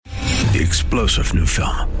The explosive new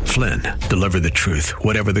film, Flynn, deliver the truth,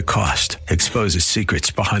 whatever the cost, exposes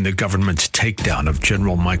secrets behind the government's takedown of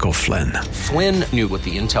General Michael Flynn. Flynn knew what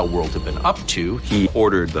the intel world had been up to. He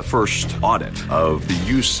ordered the first audit of the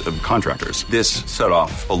use of contractors. This set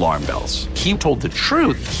off alarm bells. He told the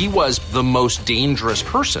truth. He was the most dangerous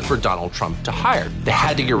person for Donald Trump to hire. They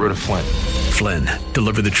had to get rid of Flynn. Flynn,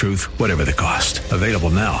 deliver the truth, whatever the cost. Available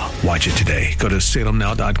now. Watch it today. Go to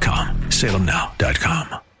salemnow.com.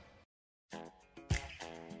 salemnow.com.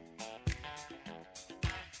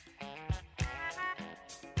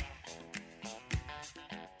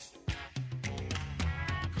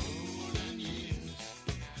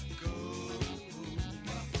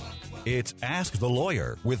 It's Ask the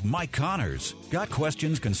Lawyer with Mike Connors. Got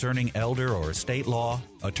questions concerning elder or estate law?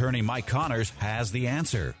 Attorney Mike Connors has the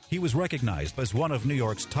answer. He was recognized as one of New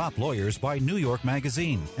York's top lawyers by New York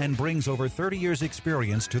Magazine and brings over 30 years'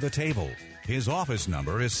 experience to the table. His office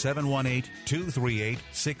number is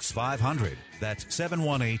 718-238-6500. That's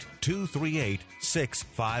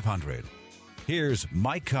 718-238-6500. Here's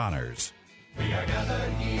Mike Connors. We are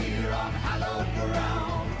gathered here on hallowed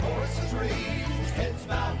ground, horses raised, heads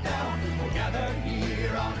bowed down. We're gathered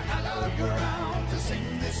here on hallowed ground to sing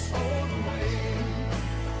this old way.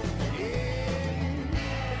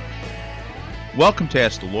 Welcome to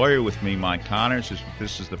Ask the Lawyer with me, Mike Connors. If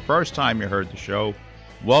this is the first time you heard the show,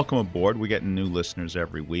 welcome aboard. We're getting new listeners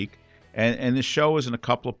every week. And the show is in a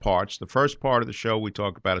couple of parts. The first part of the show, we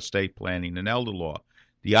talk about estate planning and elder law.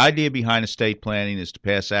 The idea behind estate planning is to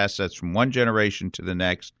pass assets from one generation to the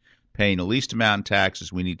next, paying the least amount in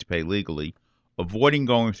taxes we need to pay legally, avoiding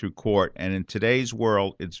going through court. And in today's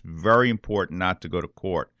world, it's very important not to go to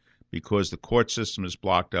court because the court system is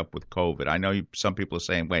blocked up with COVID. I know some people are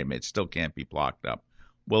saying, wait a minute, it still can't be blocked up.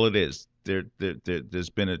 Well, it is. There's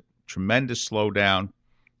been a tremendous slowdown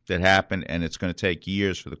that happened, and it's going to take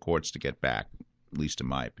years for the courts to get back, at least in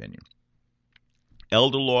my opinion.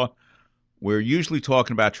 Elder law. We're usually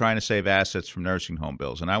talking about trying to save assets from nursing home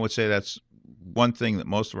bills, and I would say that's one thing that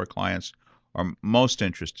most of our clients are most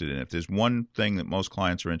interested in. If there's one thing that most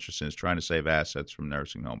clients are interested in, is trying to save assets from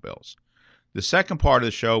nursing home bills. The second part of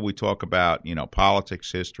the show, we talk about,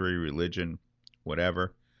 politics, history, religion,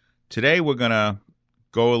 whatever. Today we're going to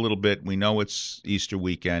go a little bit. We know it's Easter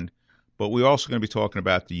weekend, but we're also going to be talking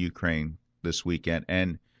about the Ukraine this weekend.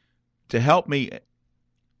 And to help me,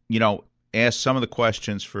 ask some of the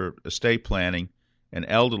questions for estate planning and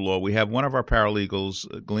elder law, we have one of our paralegals,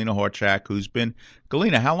 Galina Horchak,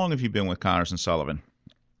 Galina, how long have you been with Connors and Sullivan?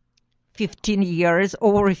 15 years,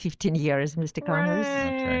 over 15 years, Mr. Connors.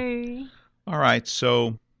 Okay. All right.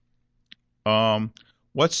 So,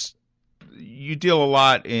 you deal a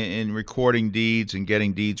lot in recording deeds and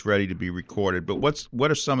getting deeds ready to be recorded, but what's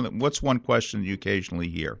one question you occasionally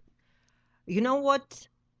hear? You know what?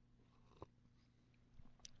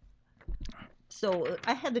 So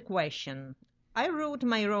I had a question. I wrote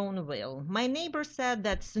my own will. My neighbor said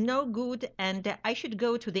that's no good and I should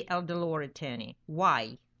go to the elder law attorney.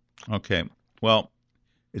 Why? Okay. Well,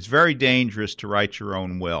 it's very dangerous to write your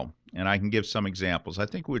own will, and I can give some examples. I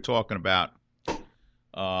think we were talking about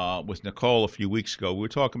with Nicole a few weeks ago. We were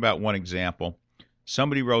talking about one example.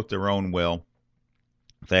 Somebody wrote their own will.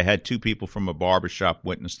 They had two people from a barbershop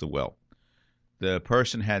witness the will. The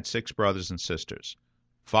person had 6 brothers and sisters.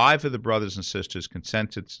 5 of the brothers and sisters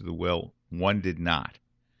consented to the will. 1 did not.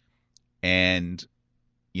 And,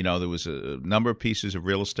 there was a number of pieces of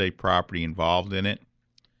real estate property involved in it.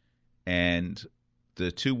 And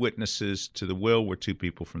the 2 witnesses to the will were 2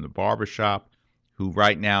 people from the barbershop who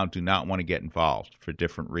right now do not want to get involved for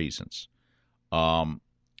different reasons. And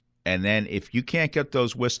then if you can't get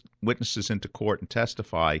those witnesses into court and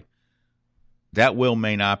testify, that will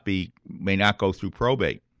may not go through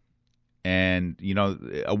probate. And,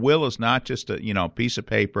 a will is not just a piece of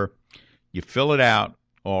paper. You fill it out,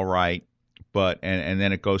 all right, and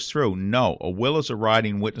then it goes through. No, a will is a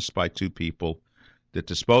writing witnessed by 2 people that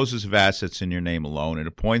disposes of assets in your name alone. It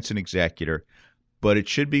appoints an executor, but it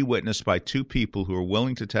should be witnessed by 2 people who are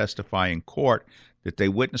willing to testify in court that they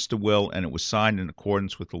witnessed a will and it was signed in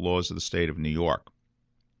accordance with the laws of the state of New York.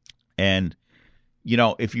 And,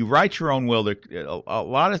 if you write your own will,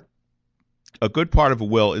 a good part of a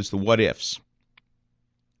will is the what ifs.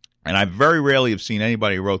 And I very rarely have seen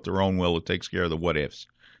anybody who wrote their own will that takes care of the what ifs,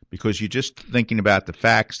 because you're just thinking about the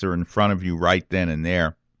facts that are in front of you right then and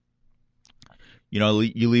there. You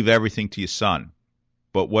leave everything to your son.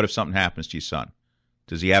 But what if something happens to your son?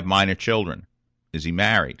 Does he have minor children? Is he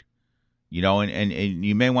married? And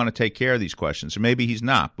you may want to take care of these questions. Or maybe he's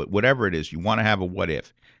not, but whatever it is, you want to have a what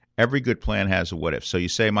if. Every good plan has a what if. So you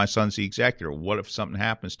say, my son's the executor. What if something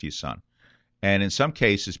happens to your son? And in some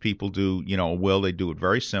cases, people do, a will, they do it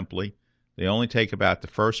very simply. They only take about the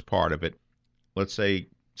first part of it. Let's say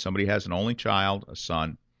somebody has an only child, a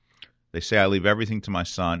son. They say, I leave everything to my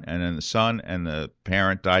son, and then the son and the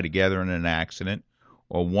parent die together in an accident,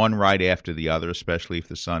 or one right after the other, especially if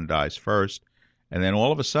the son dies first. And then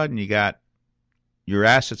all of a sudden you got your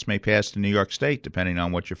assets may pass to New York State, depending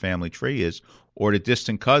on what your family tree is, or to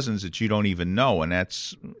distant cousins that you don't even know. And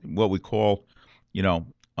that's what we call,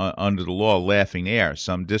 under the law, laughing heir,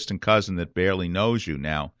 some distant cousin that barely knows you.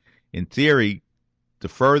 Now, in theory, the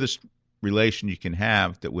furthest relation you can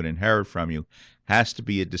have that would inherit from you has to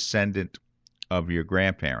be a descendant of your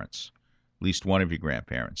grandparents, at least one of your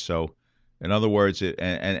grandparents. So, in other words,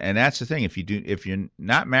 and that's the thing. If you're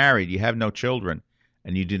not married, you have no children,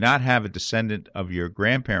 and you do not have a descendant of your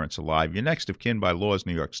grandparents alive, your next of kin by law is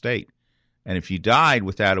New York State. And if you died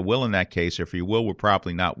without a will in that case, or if your will were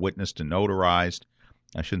properly not witnessed and notarized,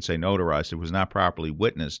 I shouldn't say notarized, it was not properly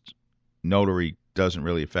witnessed. Notary doesn't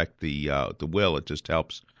really affect the will; it just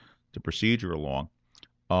helps the procedure along.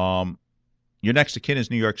 Your next of kin is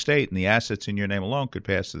New York State, and the assets in your name alone could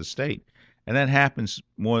pass to the state. And that happens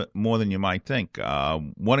more than you might think.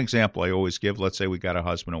 One example I always give, let's say we got a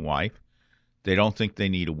husband and wife. They don't think they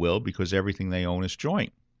need a will because everything they own is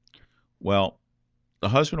joint. Well, the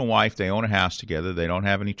husband and wife, they own a house together. They don't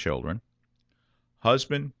have any children.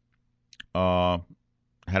 Husband had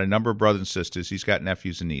a number of brothers and sisters. He's got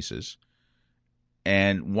nephews and nieces.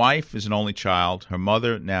 And wife is an only child. Her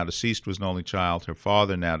mother, now deceased, was an only child. Her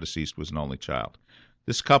father, now deceased, was an only child.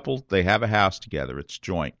 This couple, they have a house together. It's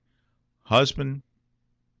joint. Husband,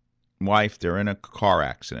 wife, they're in a car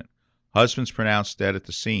accident. Husband's pronounced dead at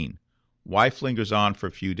the scene. Wife lingers on for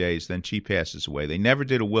a few days, then she passes away. They never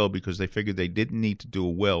did a will because they figured they didn't need to do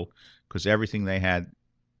a will because everything they had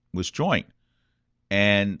was joint.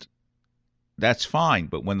 And that's fine.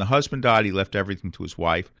 But when the husband died, he left everything to his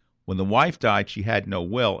wife. When the wife died, she had no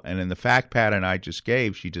will. And in the fact pattern I just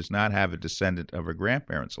gave, she does not have a descendant of her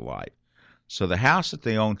grandparents alive. So the house that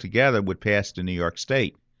they own together would pass to New York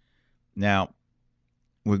State. Now,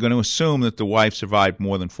 we're going to assume that the wife survived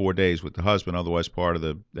more than 4 days with the husband. Otherwise, part of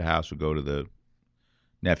the house would go to the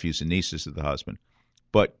nephews and nieces of the husband.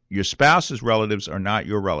 But your spouse's relatives are not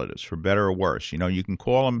your relatives, for better or worse. You can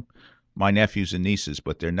call them my nephews and nieces,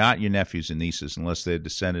 but they're not your nephews and nieces unless they're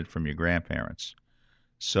descended from your grandparents.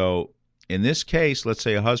 So in this case, let's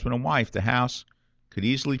say a husband and wife, the house could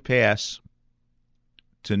easily pass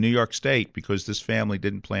to New York State because this family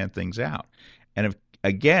didn't plan things out. And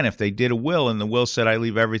if they did a will and the will said I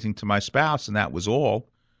leave everything to my spouse and that was all,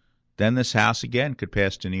 then this house again could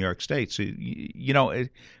pass to New York State. So,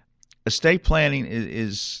 estate planning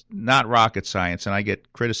is not rocket science, and I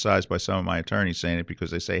get criticized by some of my attorneys saying it because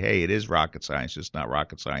they say, hey, it is rocket science, just not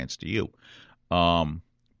rocket science to you.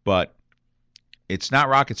 But it's not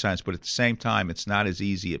rocket science, but at the same time, it's not as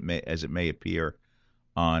easy as it may appear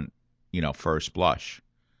on, first blush.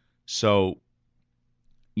 So,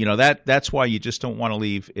 that's why you just don't want to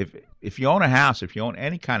leave. If you own a house, if you own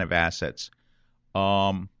any kind of assets,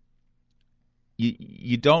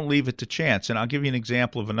 you don't leave it to chance. And I'll give you an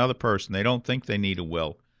example of another person. They don't think they need a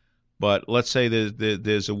will, but let's say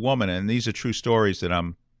there's a woman, and these are true stories that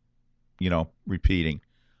I'm, repeating.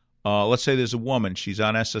 Let's say there's a woman. She's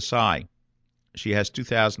on SSI. She has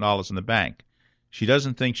 $2,000 in the bank. She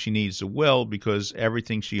doesn't think she needs a will because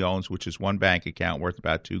everything she owns, which is one bank account worth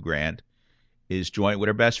about $2,000, is joint with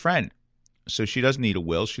her best friend. So she doesn't need a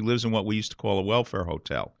will. She lives in what we used to call a welfare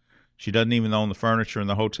hotel. She doesn't even own the furniture in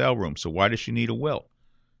the hotel room. So why does she need a will?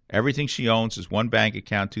 Everything she owns is one bank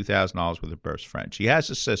account, $2,000 with her best friend. She has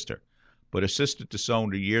a sister, but her sister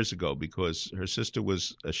disowned her years ago because her sister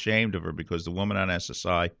was ashamed of her because the woman on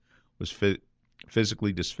SSI was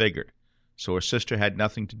physically disfigured. So her sister had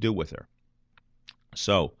nothing to do with her.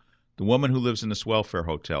 So the woman who lives in this welfare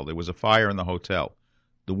hotel, there was a fire in the hotel.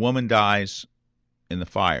 The woman dies in the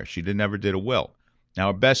fire. She never did a will. Now,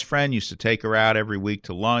 her best friend used to take her out every week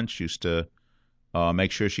to lunch, used to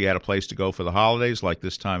make sure she had a place to go for the holidays, like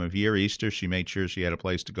this time of year, Easter. She made sure she had a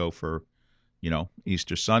place to go for,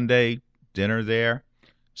 Easter Sunday, dinner there.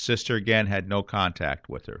 Sister, again, had no contact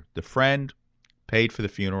with her. The friend paid for the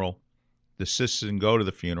funeral. The sister didn't go to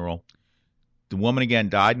the funeral. The woman, again,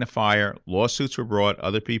 died in a fire. Lawsuits were brought.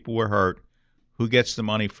 Other people were hurt. Who gets the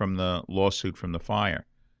money from the lawsuit from the fire?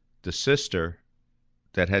 The sister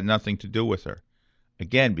that had nothing to do with her.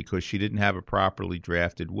 Again, because she didn't have a properly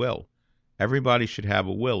drafted will. Everybody should have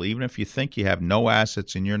a will. Even if you think you have no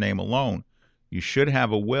assets in your name alone, you should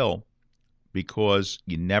have a will because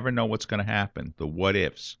you never know what's going to happen, the what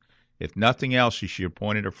ifs. If nothing else, you should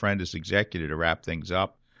appoint a friend as executor to wrap things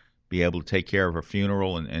up be able to take care of a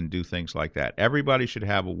funeral and do things like that. Everybody should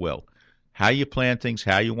have a will. How you plan things,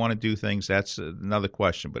 how you want to do things, that's another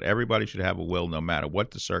question. But everybody should have a will no matter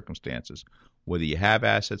what the circumstances, whether you have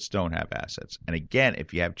assets, don't have assets. And again,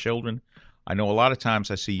 if you have children, I know a lot of times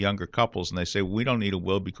I see younger couples and they say, we don't need a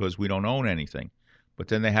will because we don't own anything. But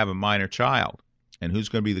then they have a minor child. And who's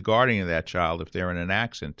going to be the guardian of that child if they're in an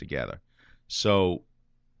accident together? So,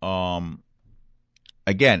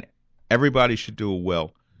 again, everybody should do a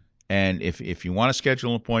will. And if you want to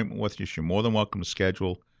schedule an appointment with us, you're more than welcome to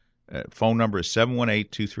schedule. Phone number is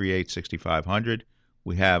 718-238-6500.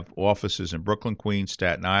 We have offices in Brooklyn, Queens,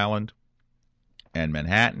 Staten Island, and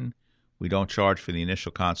Manhattan. We don't charge for the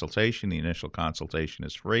initial consultation. The initial consultation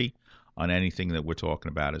is free on anything that we're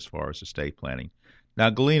talking about as far as estate planning. Now,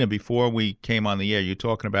 Galina, before we came on the air, you're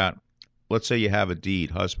talking about, let's say you have a deed,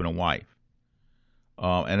 husband and wife.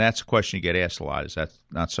 And that's a question you get asked a lot. Is that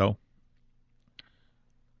not so?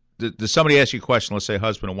 Does somebody ask you a question, let's say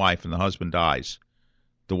husband and wife, and the husband dies?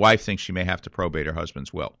 The wife thinks she may have to probate her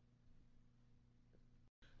husband's will.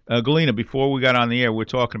 Galina, before we got on the air, we're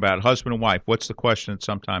talking about husband and wife. What's the question that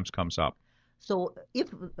sometimes comes up? So if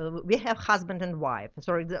we have husband and wife,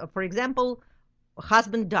 so for example,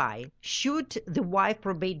 husband die, should the wife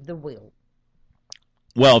probate the will?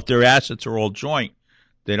 Well, if their assets are all joint,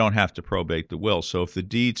 they don't have to probate the will. So if the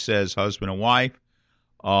deed says husband and wife,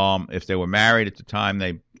 if they were married at the time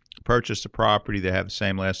they purchased the property, they have the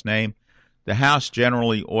same last name, the house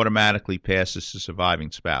generally automatically passes to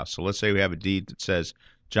surviving spouse. So let's say we have a deed that says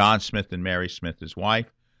John Smith and Mary Smith, his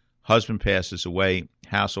wife. Husband passes away,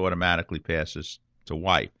 house automatically passes to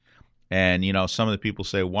wife. And, you know, some of the people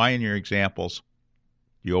say, why in your examples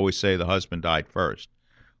you always say the husband died first?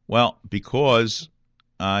 Well, because,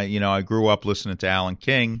 I grew up listening to Alan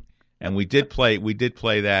King, and we did play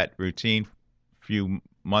that routine a few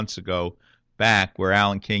months ago back where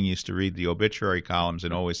Alan King used to read the obituary columns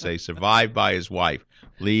and always say, survived by his wife,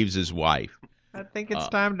 leaves his wife. I think it's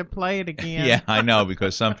time to play it again. Yeah, I know,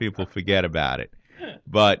 because some people forget about it.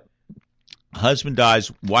 But husband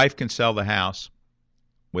dies, wife can sell the house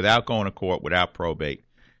without going to court, without probate,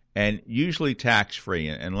 and usually tax-free.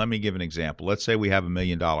 And let me give an example. Let's say we have $1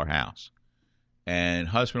 million house, and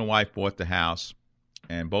husband and wife bought the house,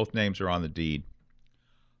 and both names are on the deed.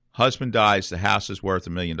 Husband dies, the house is worth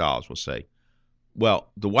 $1 million, we'll say. Well,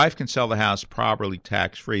 the wife can sell the house properly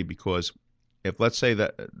tax-free because if, let's say,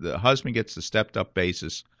 the husband gets the stepped-up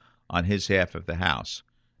basis on his half of the house,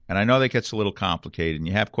 and I know that gets a little complicated, and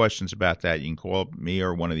you have questions about that, you can call me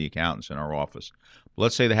or one of the accountants in our office. But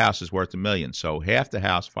let's say the house is worth $1 million, so half the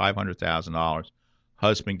house, $500,000,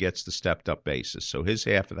 husband gets the stepped-up basis, so his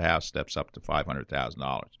half of the house steps up to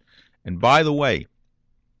 $500,000. And by the way,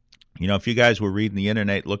 if you guys were reading the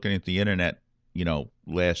internet, looking at the internet,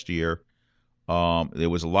 last year, there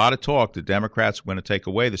was a lot of talk the Democrats were going to take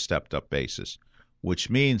away the stepped-up basis, which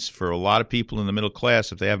means for a lot of people in the middle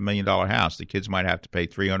class, if they have $1 million house, the kids might have to pay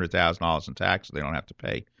 $300,000 in taxes they don't have to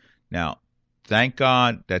pay. Now, thank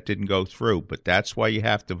God that didn't go through, but that's why you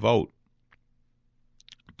have to vote.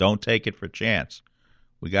 Don't take it for chance.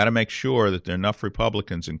 We got to make sure that there are enough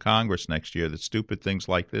Republicans in Congress next year that stupid things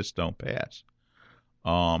like this don't pass.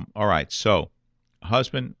 All right, so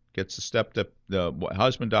husband gets the stepped-up. The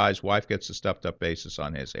husband dies, wife gets the stepped-up basis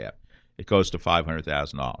on his half. It goes to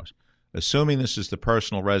 $500,000. Assuming this is the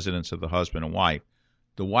personal residence of the husband and wife,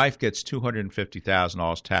 the wife gets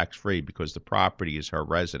 $250,000 tax-free because the property is her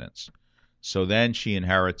residence. So then she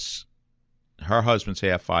inherits her husband's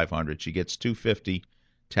half, $500. She gets $250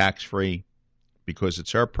 tax-free because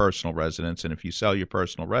it's her personal residence. And if you sell your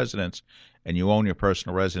personal residence and you own your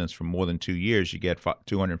personal residence for more than 2 years, you get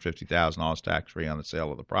 $250,000 tax-free on the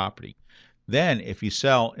sale of the property. Then if you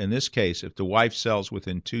sell, in this case, if the wife sells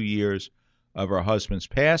within 2 years of her husband's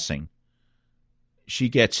passing, she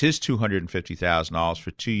gets his $250,000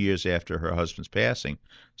 for 2 years after her husband's passing.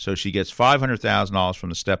 So she gets $500,000 from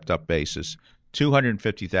the stepped-up basis,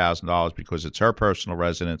 $250,000 because it's her personal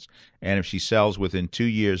residence, and if she sells within 2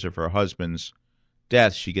 years of her husband's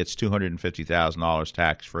death, she gets $250,000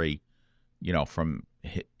 tax-free.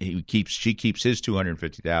 She keeps his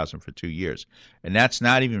 $250,000 for 2 years, and that's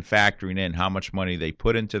not even factoring in how much money they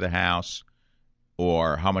put into the house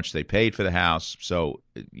or how much they paid for the house. So,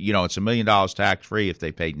 it's $1 million tax-free if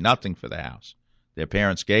they paid nothing for the house. Their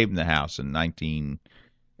parents gave them the house in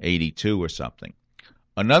 1982 or something.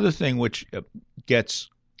 Another thing which gets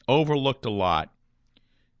overlooked a lot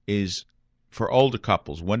is for older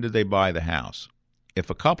couples, when did they buy the house? If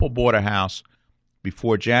a couple bought a house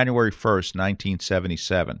before January 1st,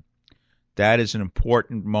 1977, that is an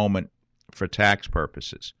important moment for tax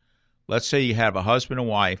purposes. Let's say you have a husband and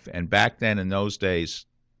wife, and back then in those days,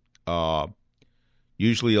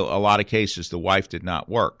 usually a lot of cases the wife did not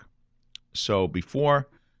work. So before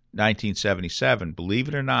 1977, believe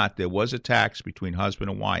it or not, there was a tax between husband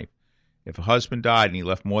and wife. If a husband died and he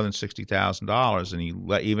left more than $60,000,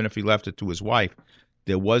 and even if he left it to his wife,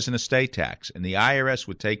 there was an estate tax. And the IRS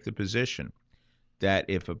would take the position that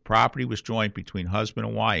if a property was joint between husband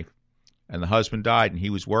and wife, and the husband died and he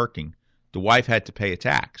was working, the wife had to pay a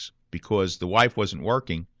tax because the wife wasn't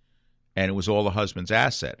working and it was all the husband's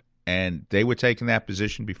asset. And they were taking that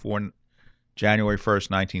position before January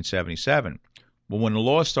 1st, 1977. But when the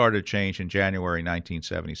law started to change in January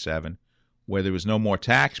 1977, where there was no more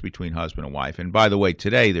tax between husband and wife, and by the way,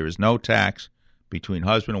 today there is no tax between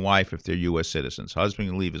husband and wife if they're U.S. citizens. Husband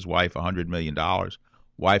can leave his wife $100 million.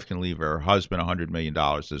 Wife can leave her husband $100 million.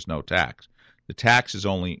 There's no tax. The tax is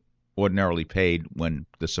only ordinarily paid when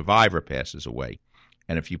the survivor passes away.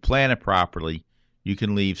 And if you plan it properly, you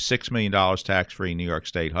can leave $6 million tax-free New York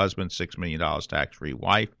State husband, $6 million tax-free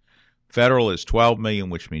wife. Federal is $12 million,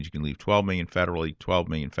 which means you can leave $12 million federally, $12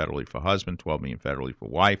 million federally for husband, $12 million federally for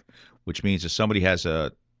wife, which means if somebody has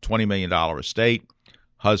a $20 million estate,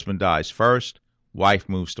 husband dies first, wife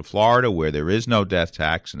moves to Florida where there is no death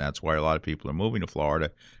tax, and that's why a lot of people are moving to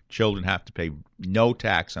Florida. Children have to pay no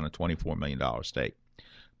tax on a $24 million estate.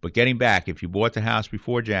 But getting back, if you bought the house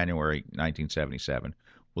before January 1977,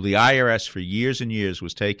 well, the IRS for years and years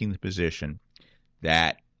was taking the position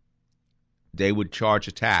that they would charge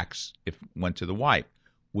a tax if it went to the wife,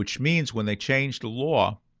 which means when they changed the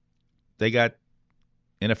law, they got,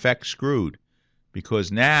 in effect, screwed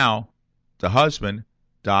because now the husband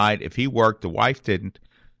died. If he worked, the wife didn't.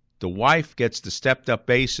 The wife gets the stepped-up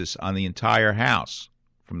basis on the entire house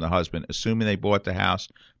from the husband, assuming they bought the house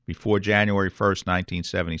before January 1st,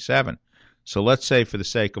 1977. So let's say, for the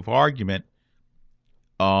sake of argument,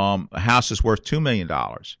 a house is worth $2 million,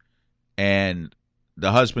 and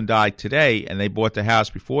the husband died today, and they bought the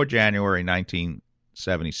house before January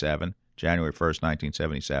 1977, January 1st,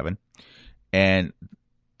 1977, and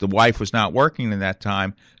the wife was not working in that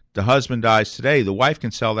time. The husband dies today. The wife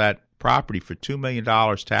can sell that property for $2 million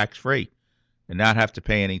tax-free and not have to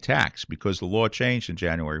pay any tax because the law changed in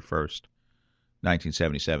January 1st,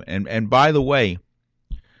 1977. And by the way,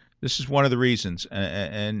 this is one of the reasons,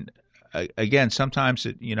 and again, sometimes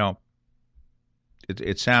it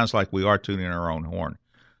sounds like we are tuning our own horn,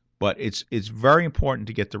 but it's very important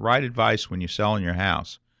to get the right advice when you're selling your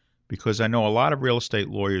house, because I know a lot of real estate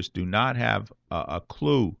lawyers do not have a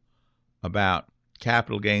clue about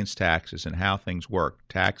capital gains taxes and how things work,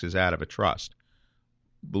 taxes out of a trust.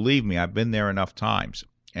 Believe me, I've been there enough times.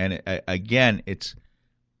 And again, it's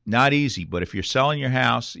not easy, but if you're selling your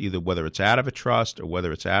house, either whether it's out of a trust or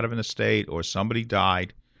whether it's out of an estate or somebody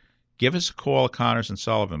died, give us a call at Connors and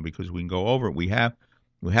Sullivan because we can go over it. We have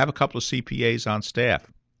a couple of CPAs on staff,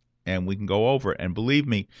 and we can go over it. And believe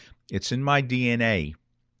me, it's in my DNA.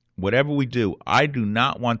 Whatever we do, I do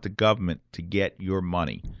not want the government to get your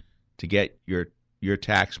money, to get your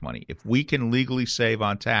tax money. If we can legally save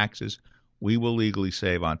on taxes, we will legally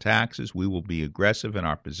save on taxes. We will be aggressive in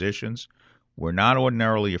our positions. We're not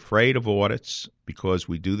ordinarily afraid of audits because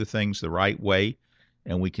we do the things the right way,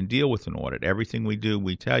 and we can deal with an audit. Everything we do,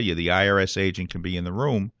 we tell you, the IRS agent can be in the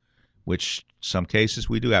room, which some cases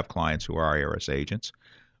we do have clients who are IRS agents.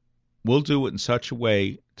 We'll do it in such a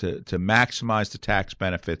way to maximize the tax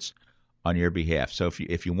benefits on your behalf. So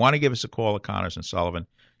if you want to give us a call at Connors and Sullivan,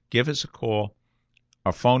 give us a call.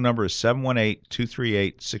 Our phone number is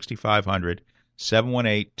 718-238-6500,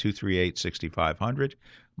 718-238-6500.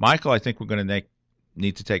 Michael, I think we're going to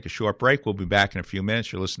need to take a short break. We'll be back in a few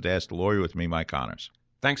minutes. You're listening to Ask the Lawyer with me, Mike Connors.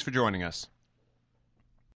 Thanks for joining us.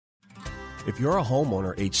 If you're a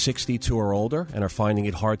homeowner age 62 or older and are finding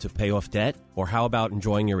it hard to pay off debt, or how about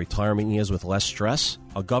enjoying your retirement years with less stress?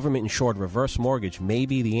 A government-insured reverse mortgage may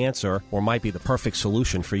be the answer or might be the perfect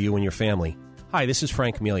solution for you and your family. Hi, this is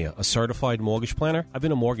Frank Melia, a certified mortgage planner. I've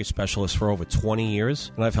been a mortgage specialist for over 20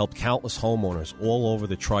 years, and I've helped countless homeowners all over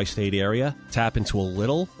the tri-state area tap into a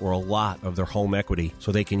little or a lot of their home equity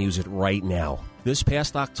so they can use it right now. This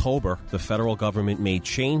past October, the federal government made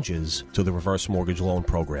changes to the reverse mortgage loan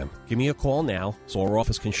program. Give me a call now so our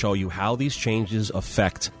office can show you how these changes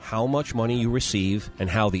affect how much money you receive and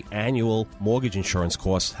how the annual mortgage insurance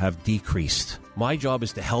costs have decreased. My job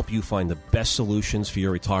is to help you find the best solutions for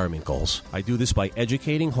your retirement goals. I do this by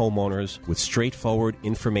educating homeowners with straightforward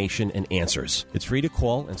information and answers. It's free to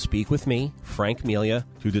call and speak with me, Frank Melia,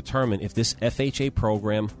 to determine if this FHA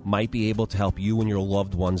program might be able to help you and your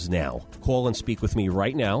loved ones now. Call and speak speak with me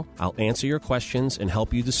right now. I'll answer your questions and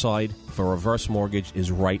help you decide if a reverse mortgage is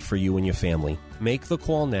right for you and your family. Make the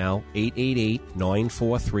call now,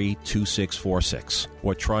 888-943-2646,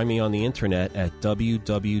 or try me on the internet at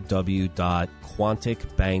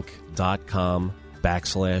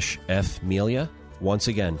www.quanticbank.com/FMelia. Once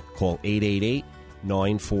again, call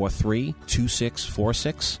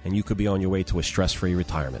 888-943-2646, and you could be on your way to a stress-free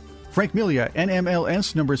retirement. Frank Melia,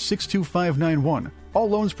 NMLS number 62591. All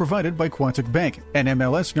loans provided by Quantic Bank,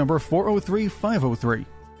 NMLS number 403503.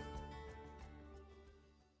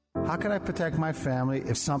 How can I protect my family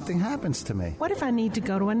if something happens to me? What if I need to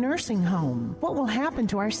go to a nursing home? What will happen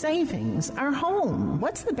to our savings, our home?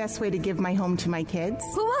 What's the best way to give my home to my kids?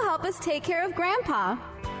 Who will help us take care of Grandpa?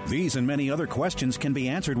 These and many other questions can be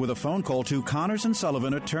answered with a phone call to Connors &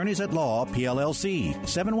 Sullivan, Attorneys at Law, PLLC,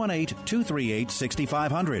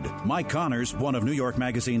 718-238-6500. Mike Connors, one of New York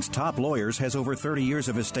Magazine's top lawyers, has over 30 years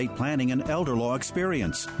of estate planning and elder law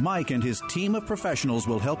experience. Mike and his team of professionals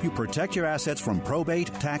will help you protect your assets from probate,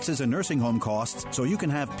 taxes, and nursing home costs so you can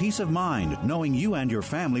have peace of mind knowing you and your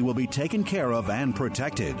family will be taken care of and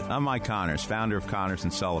protected. I'm Mike Connors, founder of Connors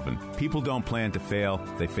 & Sullivan. People don't plan to fail,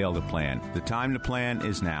 they fail to plan. The time to plan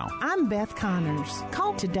is now. I'm Beth Connors.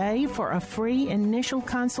 Call today for a free initial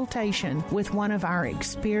consultation with one of our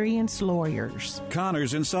experienced lawyers.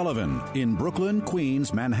 Connors & Sullivan in Brooklyn,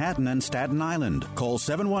 Queens, Manhattan, and Staten Island. Call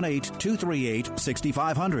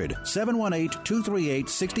 718-238-6500,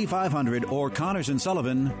 718-238-6500, or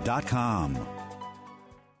ConnorsandSullivan.com.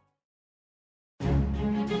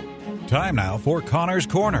 Time now for Connor's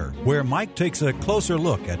Corner, where Mike takes a closer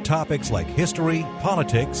look at topics like history,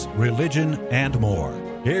 politics, religion, and more.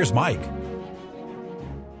 Here's Mike.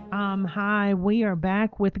 Hi, we are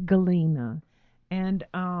back with Galena, and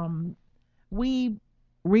we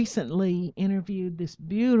recently interviewed this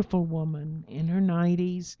beautiful woman in her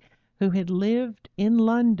 90s who had lived in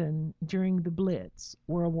London during the Blitz,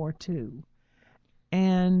 World War II.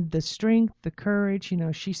 And the strength, the courage,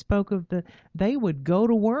 she spoke of they would go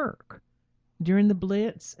to work during the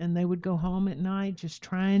Blitz and they would go home at night just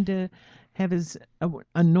trying to have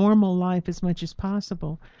a normal life as much as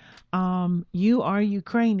possible. You are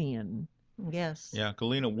Ukrainian. Yes. Yeah,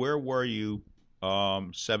 Galena, where were you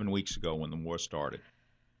 7 weeks ago when the war started?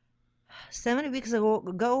 7 weeks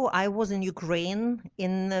ago, I was in Ukraine,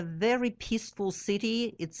 in a very peaceful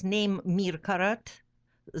city. It's named Mirkarat.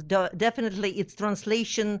 Definitely, its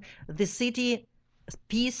translation, the city,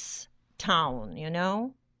 peace town,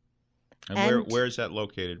 And where is that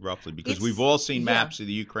located roughly? Because we've all seen maps of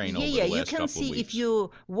the Ukraine over the last couple of weeks. You can see if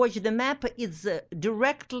you watch the map, it's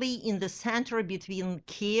directly in the center between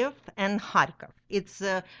Kiev and Kharkov. It's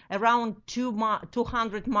around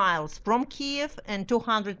 200 miles from Kiev and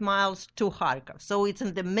 200 miles to Kharkov. So it's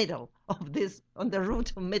in the middle of this, on the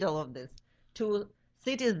route middle of this. Two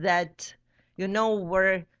cities that,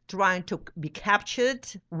 were trying to be captured.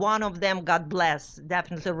 One of them, God bless,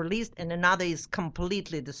 definitely released, and another is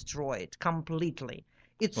completely destroyed. Completely.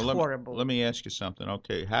 It's horrible. Let me ask you something.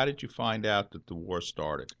 Okay, how did you find out that the war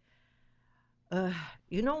started?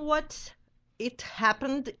 You know what? It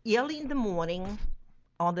happened early in the morning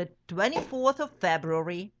on the 24th of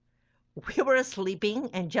February. We were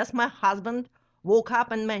sleeping, and just my husband woke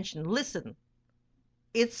up and mentioned, listen,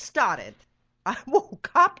 it started. I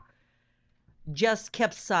woke up, just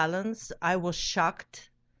kept silence. I was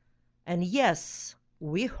shocked. And yes,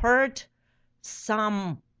 we heard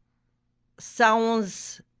some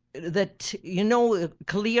sounds that,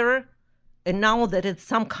 clear, and now that it's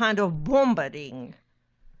some kind of bombarding.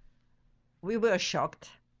 We were shocked.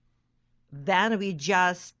 Then we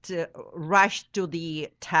just rushed to the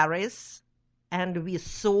terrace, and we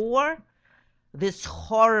saw this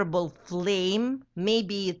horrible flame.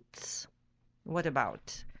 Maybe it's, what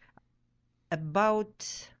about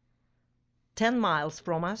 10 miles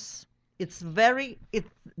from us. It's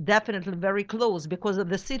definitely very close because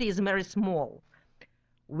the city is very small.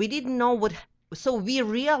 We didn't know so we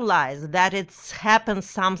realized that it's happened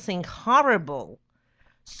something horrible.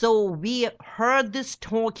 So we heard this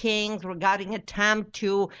talking regarding attempt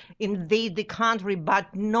to invade the country,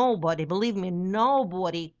 but nobody, believe me,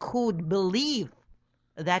 nobody could believe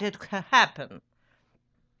that it could happen.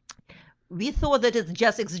 We thought that it's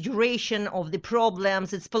just exaggeration of the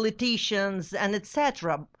problems, it's politicians and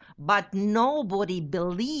etc. But nobody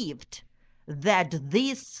believed that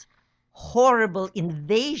this horrible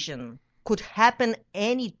invasion could happen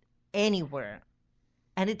anywhere.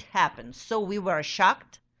 And it happened. So we were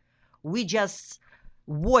shocked. We just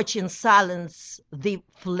watched in silence the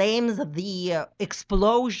flames, the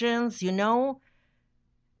explosions,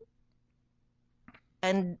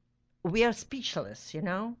 and we are speechless,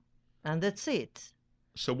 And that's it.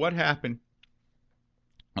 So what happened?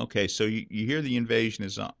 Okay, so you hear the invasion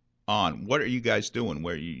is on. What are you guys doing?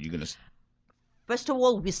 Where you going to... First of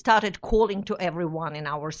all, we started calling to everyone in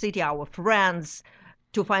our city, our friends,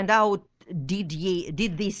 to find out, did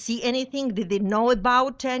they see anything? Did they know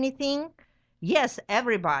about anything? Yes,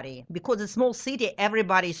 everybody, because it's a small city,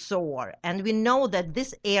 everybody saw. And we know that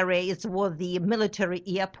this area was the military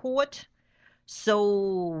airport.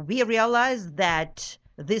 So we realized that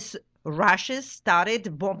this Russia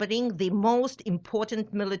started bombing the most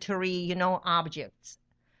important military, objects.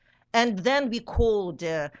 And then we called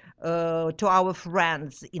to our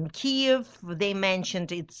friends in Kiev. They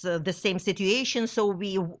mentioned it's the same situation. So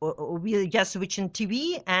we just switched on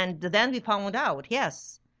TV, and then we found out,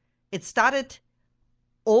 yes, it started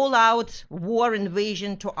all-out war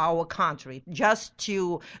invasion to our country, just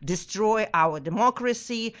to destroy our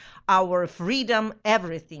democracy, our freedom,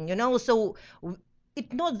 everything. So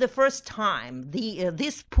it's not the first time.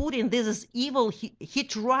 This Putin, this is evil. He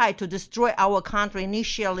tried to destroy our country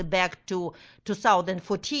initially back to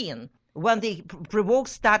 2014 when the Provoked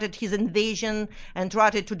started his invasion and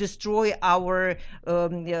tried to destroy our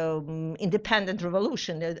independent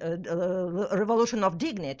revolution, revolution of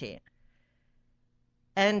dignity.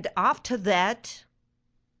 And after that,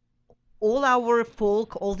 all our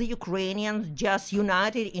folk, all the Ukrainians just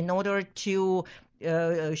united in order to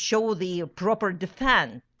show the proper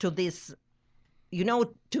defense to this,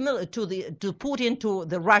 to Putin, to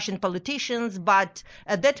the Russian politicians. But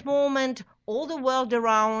at that moment, all the world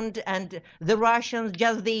around and the Russians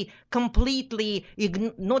they completely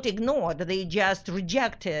not ignored, they just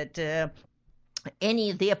rejected their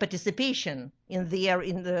participation in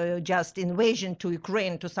the just invasion to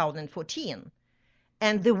Ukraine in 2014.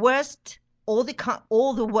 And the West, all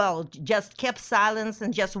the world just kept silence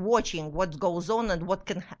and just watching what goes on and what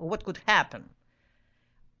could happen.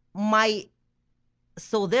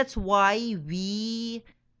 So that's why we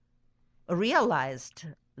realized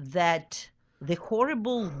that the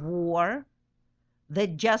horrible war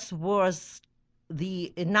that just was,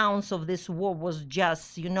 the announce of this war was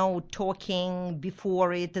just, talking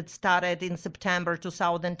before it started in September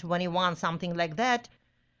 2021, something like that.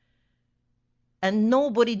 And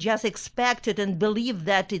nobody just expected and believed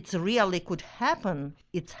that it really could happen.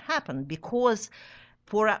 It's happened because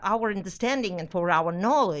for our understanding and for our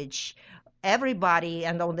knowledge, everybody,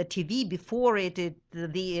 and on the TV before we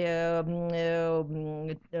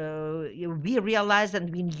realized and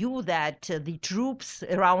we knew that the troops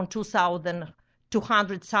around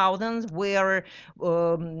 200,000 were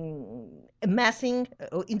amassing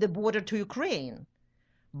in the border to Ukraine.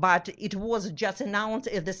 But it was just announced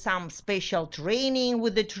as some special training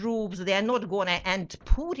with the troops. They are not going to end.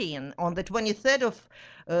 Putin on the 23rd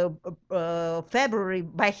of February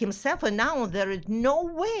by himself announced there is no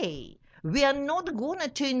way. We are not going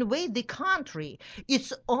to invade the country.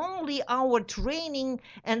 It's only our training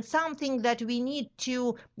and something that we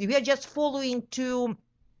are just following to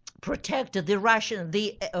protect the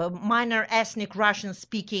minor ethnic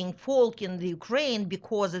Russian-speaking folk in the Ukraine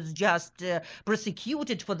because it's just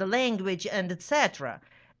persecuted for the language and etc.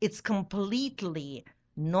 It's completely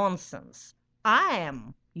nonsense. I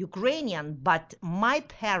am Ukrainian, but my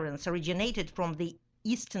parents originated from the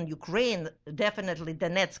eastern Ukraine, definitely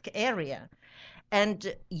Donetsk area.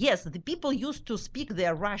 And yes, the people used to speak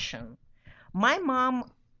their Russian. My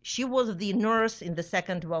mom, she was the nurse in the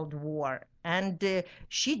Second World War. And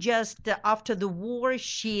she just, after the war,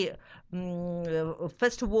 she,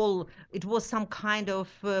 first of all, it was some kind of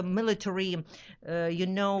military,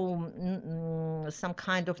 some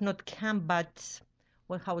kind of, not camp, but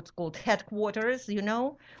how it's called, headquarters,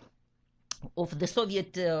 of the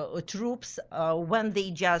Soviet troops when they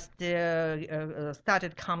just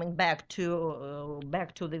started coming back to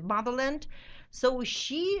the motherland. So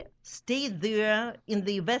she stayed there in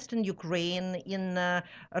the western Ukraine, in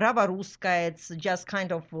Ravaruska. It's just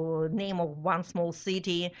kind of name of one small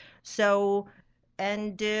city. So,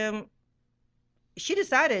 and she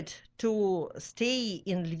decided to stay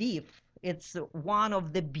in Lviv. It's one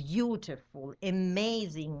of the beautiful,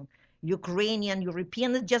 amazing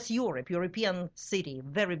European, it's just European city,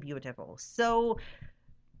 very beautiful. So,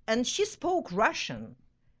 and she spoke Russian.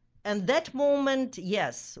 And that moment,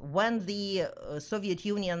 yes, when the Soviet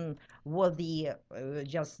Union was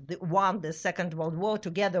won the Second World War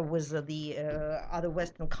together with the other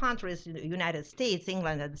Western countries, United States,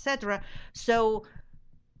 England, etc. So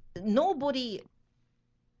nobody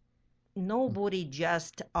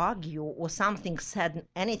just argue or something said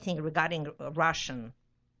anything regarding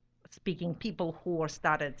Russian-speaking people who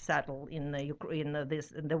started settle in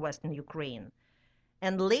the Western Ukraine.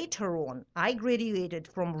 And later on, I graduated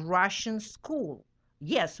from Russian school.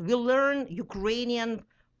 Yes, we learn Ukrainian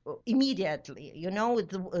immediately.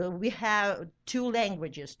 We have 2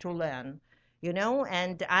 languages to learn,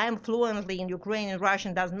 and I am fluently in Ukrainian,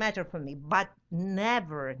 Russian, doesn't matter for me. But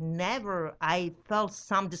never I felt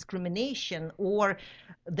some discrimination or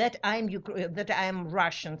that I'm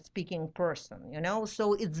Russian-speaking person,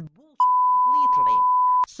 So it's bullshit completely.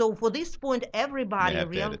 So for this point, everybody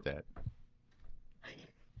edit that.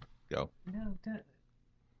 Go. No, don't.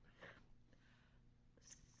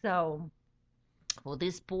 So, for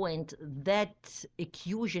this point, that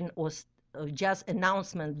accusation or just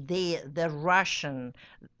announcement, the Russian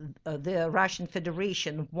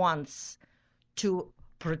Federation wants to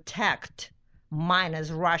protect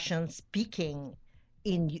minors Russian speaking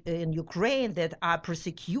in Ukraine that are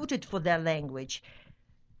persecuted for their language.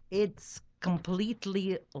 It's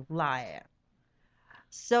completely lie.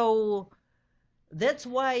 So that's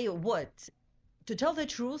why to tell the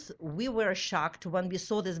truth, we were shocked when we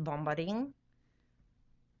saw this bombarding,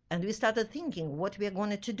 and we started thinking what we are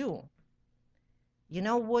going to do. You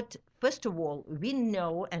know what? First of all, we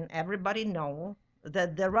know, and everybody know,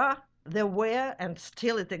 that there were, and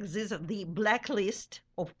still it exists, the blacklist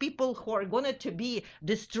of people who are going to be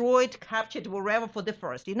destroyed, captured, wherever for the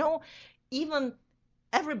first. Even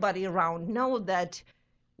everybody around know that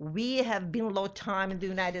we have been long time in the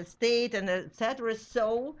United States and etc.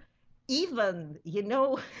 So even,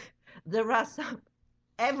 there are some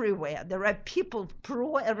everywhere. There are people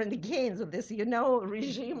pro and against this,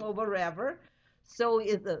 regime or wherever. So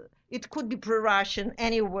it could be pro-Russian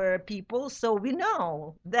anywhere people. So we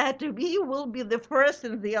know that we will be the first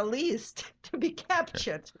and the least to be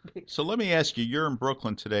captured. Okay. So let me ask you, you're in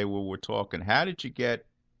Brooklyn today where we're talking. How did you get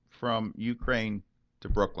from Ukraine to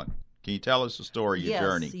Brooklyn? Can you tell us the story, your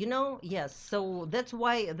journey? Yes. So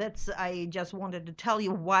I just wanted to tell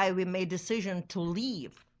you why we made decision to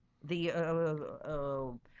leave the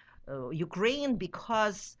Ukraine,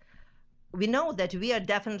 because we know that we are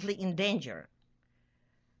definitely in danger.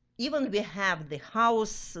 Even we have the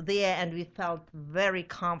house there and we felt very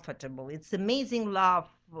comfortable. It's amazing love.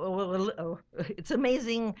 It's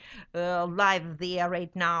amazing life there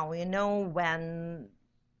right now, when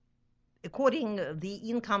according the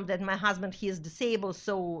income that my husband, he is disabled,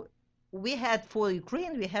 so we had for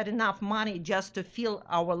Ukraine, we had enough money just to feel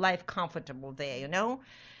our life comfortable there,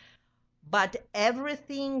 But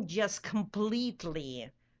everything just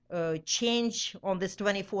completely changed on this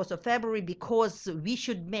 24th of February, because we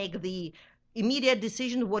should make the immediate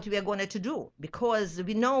decision what we are going to do, because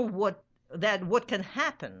we know what can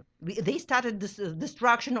happen. They started this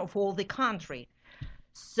destruction of all the country.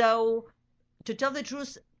 So to tell the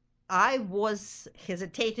truth, I was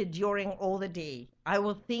hesitated during all the day. I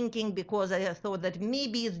was thinking, because I thought that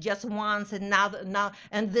maybe it's just once and now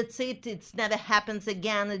and that's it. It's never happens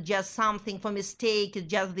again. It's just something for mistake. It's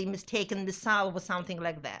just the mistaken missile or something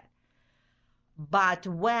like that. But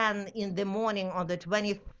when in the morning on the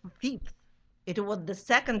 25th, it was the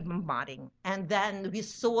second bombarding, and then we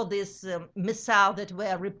saw this missile that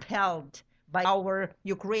were repelled by our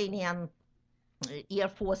Ukrainian air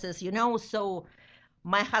forces, so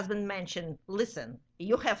my husband mentioned, listen,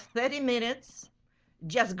 you have 30 minutes,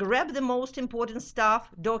 just grab the most important stuff,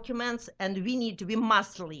 documents, and we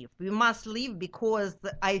must leave. We must leave because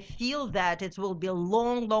I feel that it will be a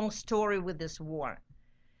long, long story with this war.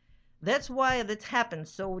 That's why that happened.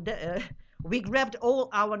 So we grabbed all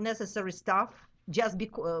our necessary stuff, just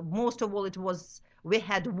because, most of all, we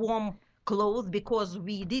had warm clothes, because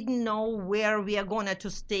we didn't know where we are going to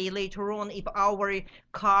stay later on, if our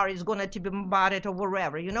car is going to be bombarded or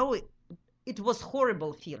wherever. It was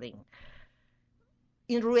horrible feeling.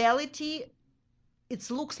 In reality,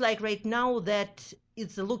 it looks like right now that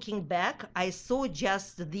it's looking back, I saw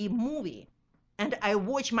just the movie, and I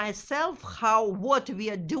watch myself what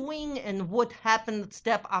we are doing and what happened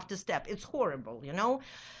step after step. It's horrible,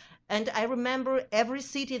 And I remember every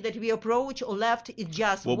city that we approached or left, it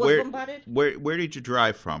just was bombarded. Where did you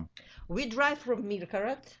drive from? We drive from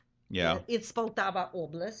Mirgorod. Yeah. It's Poltava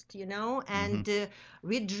Oblast, and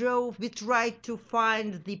we tried to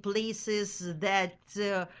find the places that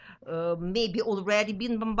maybe already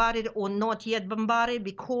been bombarded or not yet bombarded,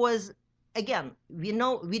 because again,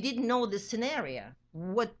 we didn't know the scenario,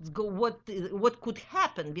 what could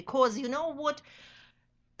happen, because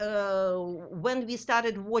when we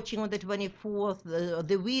started watching on the 24th,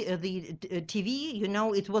 the TV,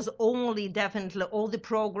 it was only definitely all the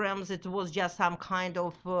programs. It was just some kind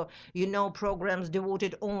of, programs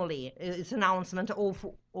devoted only. It's announcement of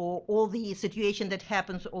all the situation that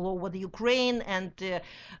happens all over the Ukraine and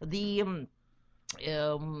the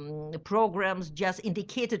programs just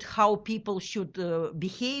indicated how people should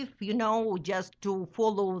behave, just to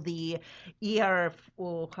follow the ear,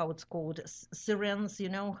 or how it's called, sirens,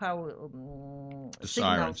 how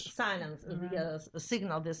signals, silence,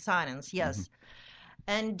 signal the silence, yes.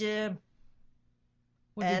 And did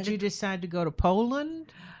you decide to go to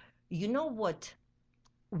Poland? You know what?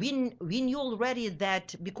 We knew already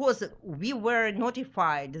that, because we were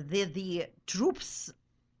notified that the troops,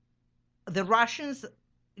 the Russians,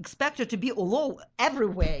 expected to be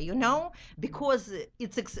everywhere, because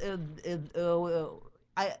it's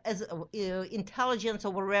as intelligence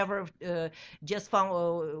or whatever just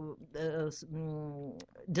found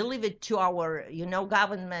delivered to our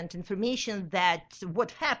government information that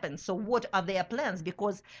what happened. So what are their plans?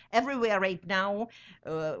 Because everywhere right now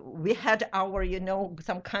we had our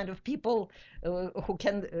some kind of people who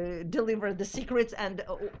can deliver the secrets, and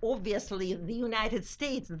obviously the United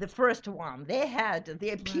States, the first one, they had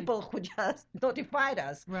their people who just notified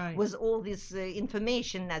us with all this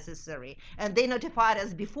information necessary, and they notified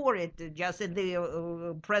us before it, just in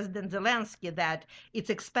the President Zelensky, that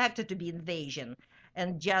it's expected to be invasion.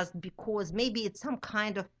 And just because maybe it's some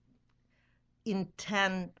kind of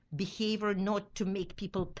intent behavior not to make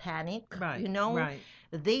people panic,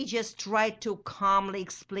 they just try to calmly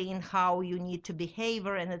explain how you need to behave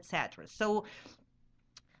and etc. So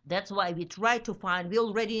that's why we try to find, we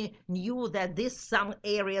already knew that some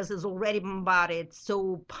areas is already bombarded,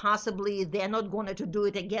 so possibly they're not going to do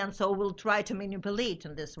it again, so we'll try to manipulate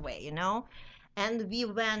in this way, And we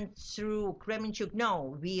went through Kremenchuk.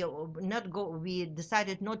 No, we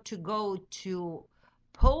decided not to go to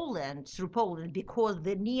through Poland, because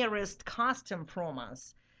the nearest custom from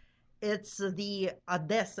us, it's the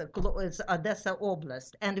Odessa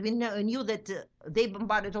Oblast, and we knew that they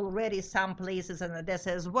bombarded already some places in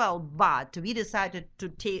Odessa as well, but we decided to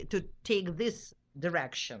take this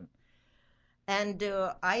direction. And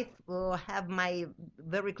I have my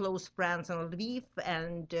very close friends in Lviv,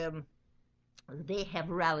 and they have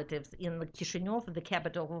relatives in Chisinau, the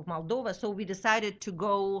capital of Moldova, so we decided to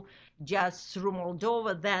go just through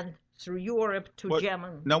Moldova, then through Europe to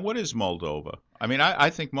Germany. Now, what is Moldova? I mean, I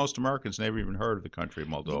think most Americans never even heard of the country of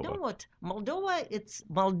Moldova. You know what? Moldova,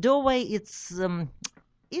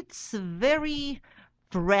 it's a very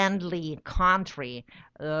friendly country.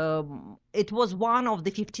 It was one of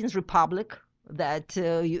the 15th republic that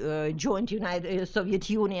joined Soviet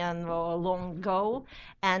Union long ago,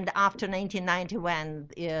 and after 1990, when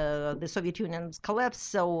the Soviet Union collapsed,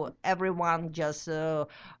 so everyone just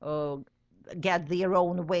get their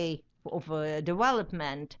own way of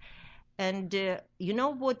development. And you know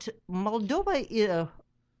what, Moldova,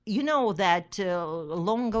 that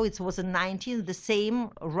long ago, it was in 1990s, the same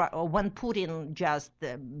when Putin just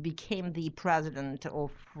became the president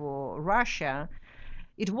of Russia.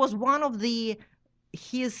 It was one of the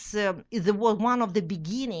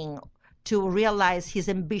beginning to realize his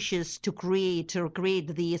ambitions to create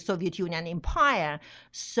the Soviet Union empire.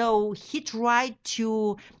 So he tried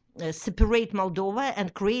to separate Moldova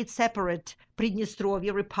and create separate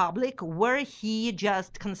Prидnestrovia Republic, where he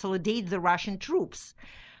just consolidated the Russian troops.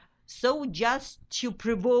 So just to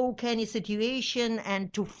provoke any situation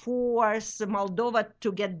and to force Moldova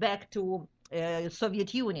to get back to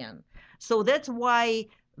Soviet Union. So that's why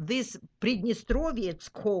this Prидnestrovia, it's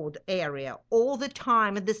called, area all the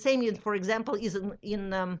time. And the same, for example, is in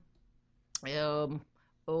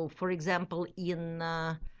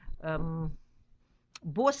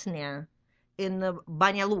Bosnia, in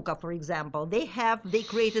Banja Luka, for example, they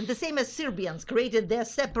created the same as Serbians created their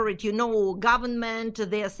separate, government,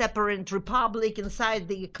 their separate republic inside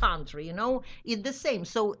the country, it's the same.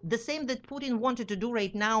 So the same that Putin wanted to do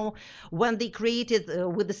right now when they created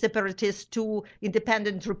with the separatists 2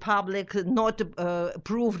 independent republic, not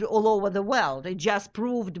proved all over the world. It just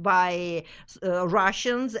proved by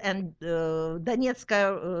Russians and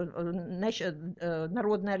Donetskaya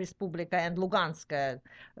Народная Республика and Luganskaya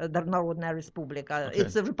Народная Республика. Okay.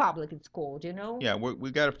 It's a republic, it's called, Yeah,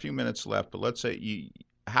 we got a few minutes left, but let's say,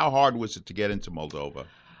 how hard was it to get into Moldova?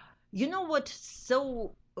 You know what?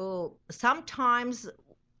 So sometimes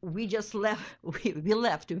we just left.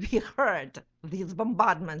 We heard these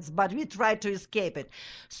bombardments, but we tried to escape it.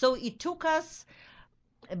 So it took us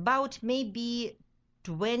about maybe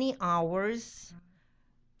 20 hours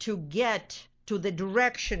to get to the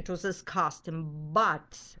direction to this custom,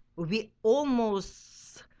 but we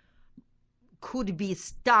almost could be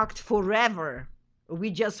stuck forever.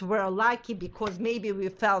 We just were lucky because maybe we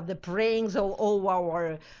felt the prayings all over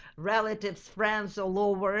our relatives, friends all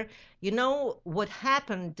over. What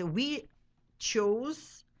happened? We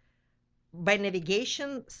chose by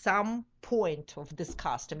navigation some point of this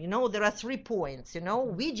custom. There are 3 points.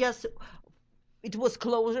 It was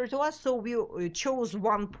closer to us, so we chose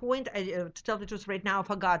one point. To tell the truth, right now I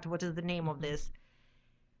forgot what is the name of this.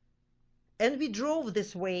 And we drove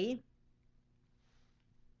this way,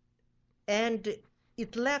 and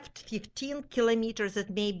it left 15 kilometers at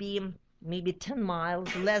maybe 10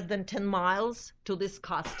 miles, less than 10 miles to this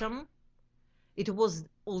custom. It was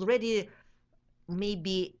already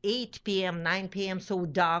maybe 8 p.m., 9 p.m., so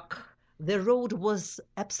dark. The road was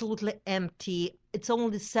absolutely empty. It's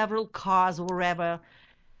only several cars wherever.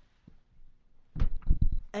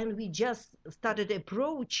 And we just started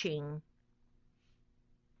approaching.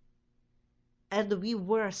 And we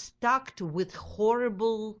were stuck with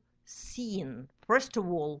horrible scene. First of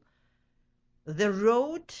all, the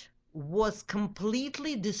road was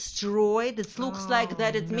completely destroyed. It looks like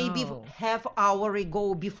that it maybe half hour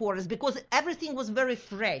ago before us, because everything was very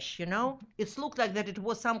fresh, It looked like that it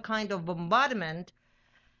was some kind of bombardment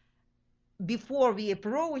before we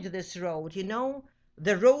approached this road,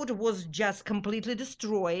 The road was just completely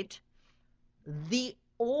destroyed.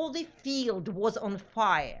 All the field was on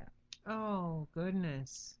fire. Oh,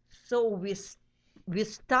 goodness. So we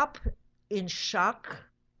stopped in shock.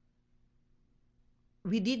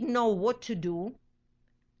 We didn't know what to do.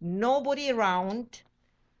 Nobody around.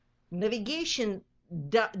 Navigation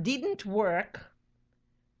didn't work.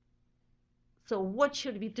 So what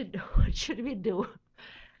should we do? What should we do?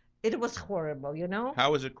 It was horrible,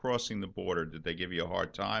 How was it crossing the border? Did they give you a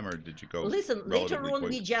hard time, or did you go? Listen, later on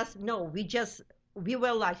we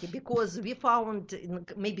were lucky, because we found in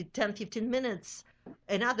maybe 10-15 minutes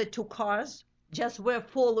another 2 cars just were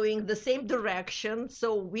following the same direction.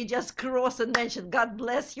 So we just crossed and mentioned, God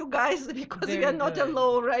bless you guys, because we are not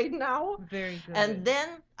alone right now. Very good. And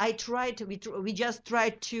then we just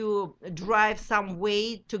tried to drive some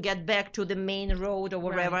way to get back to the main road or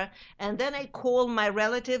wherever. Right. And then I called my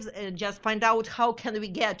relatives and just find out how can we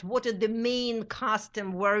get, what is the main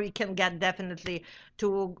custom where we can get definitely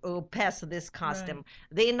to pass this custom. Right.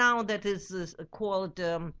 They know that is called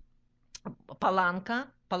Palanka.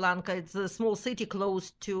 Palanka, it's a small city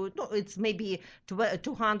close to, it's maybe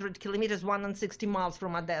 200 kilometers, 160 miles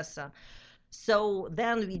from Odessa. So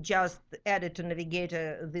then we just added to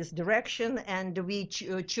Navigator this direction, and we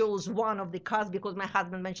chose one of the cars, because my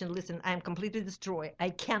husband mentioned, listen, I'm completely destroyed. I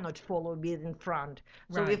cannot follow being in front.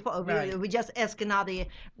 So we just asked another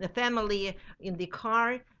family in the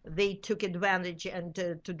car. They took advantage and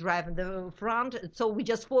to drive in the front. So we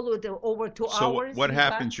just followed over 2 hours. So what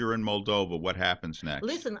happens? You're in Moldova. What happens next?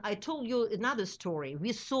 Listen, I told you another story.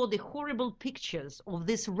 We saw the horrible pictures of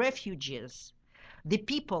these refugees, the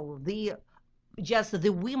people, the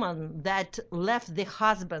women that left their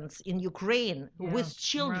husbands in Ukraine with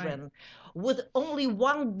children, with only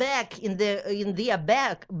one bag in their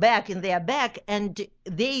back, and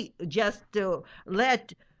they just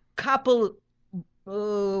let couple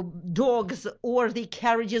dogs or the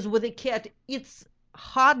carriages with a cat. It's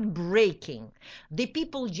heartbreaking. The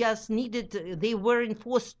people just they were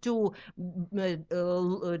enforced to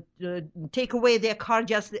take away their car,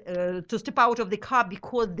 just to step out of the car,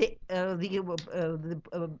 because this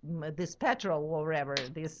petrol or whatever,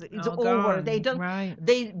 it's over. Gone. They don't. Right.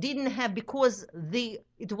 They didn't have, because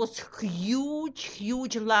it was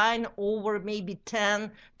huge line over maybe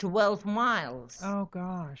 10-12 miles. Oh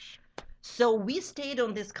gosh. So we stayed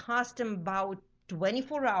on this custom about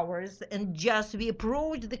 24 hours, and just we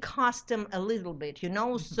approached the custom a little bit,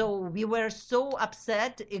 so we were so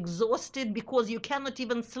upset, exhausted, because you cannot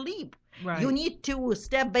even sleep. Right. You need to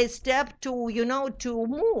step by step to to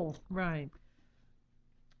move. Right.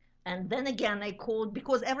 And then again I called,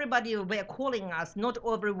 because everybody were calling us, not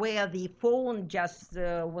everywhere the phone just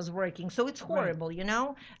was working, so it's horrible.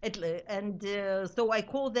 So I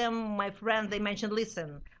called them, my friend. They mentioned,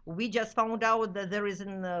 listen, we just found out that there is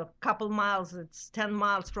in a couple miles, it's 10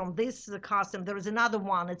 miles from this custom, there is another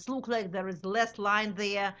one. It looks like there is less line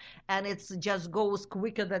there, and it just goes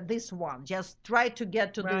quicker than this one. Just try to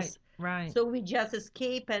get to this. Right. So we just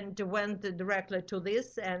escaped and went directly to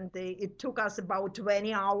this, and it took us about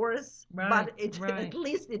 20 hours, but at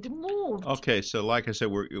least it moved. Okay, so like I said,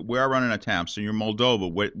 we are running out of time. So you're Moldova.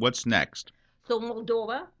 What's next? So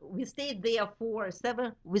Moldova, we stayed there for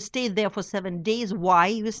 7 days.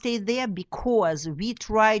 Why we stayed there? Because we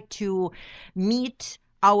tried to meet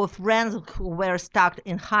our friends who were stuck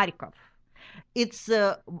in Kharkov. It's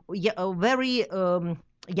a very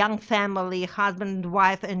young family, husband and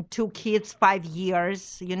wife and 2 kids, 5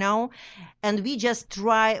 years, and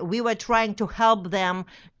we were trying to help them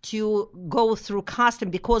to go through custom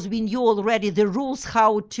because we knew already the rules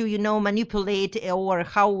how to, manipulate or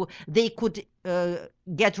how they could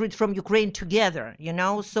get rid from Ukraine together,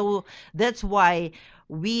 so that's why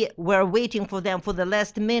we were waiting for them for the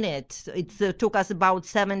last minute. It took us about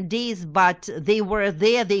 7 days, but they were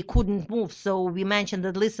there. They couldn't move. So we mentioned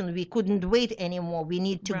that, listen, we couldn't wait anymore. We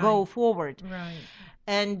need to go forward. Right.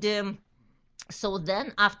 And so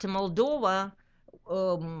then after Moldova,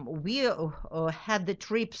 we had the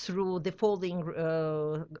trip through the following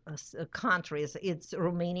countries. It's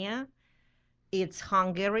Romania, it's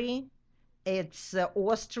Hungary, it's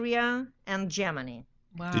Austria, and Germany.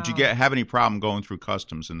 Wow. Did you have any problem going through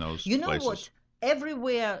customs in those You know places? what?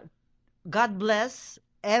 Everywhere, God bless,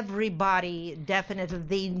 everybody definitely,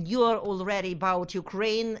 they knew already about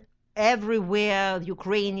Ukraine. Everywhere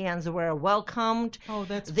Ukrainians were welcomed. Oh,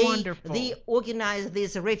 that's They wonderful. organized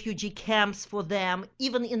these refugee camps for them.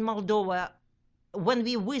 Even in Moldova, when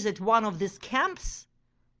we visit one of these camps,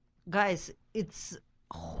 guys, it's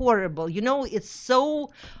horrible. It's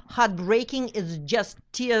so heartbreaking. It's just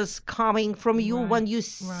tears coming from you when you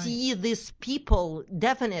see these people,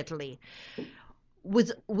 definitely,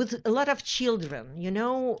 with a lot of children,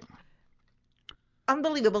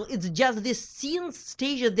 unbelievable. It's just this scene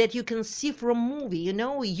stages that you can see from movie,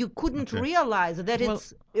 you couldn't realize that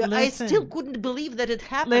it's I still couldn't believe that it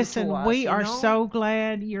happened to us. We are so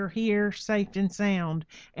glad you're here safe and sound,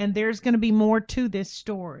 and there's going to be more to this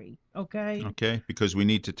story. Okay, because we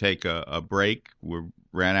need to take a break. We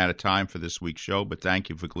ran out of time for this week's show, but thank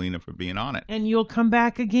you, Viglina, for being on it. And you'll come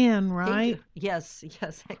back again, right? Yes,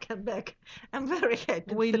 I come back. I'm very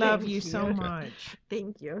happy. We love you so much.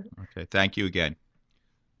 Thank you. Okay, thank you again.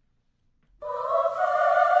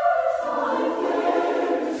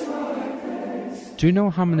 Do you know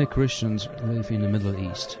how many Christians live in the Middle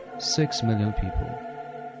East? 6 million people.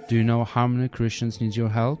 Do you know how many Christians need your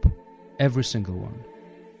help? Every single one.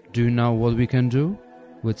 Do you know what we can do?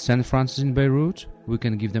 With St. Francis in Beirut, we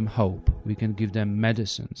can give them hope. We can give them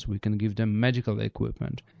medicines. We can give them medical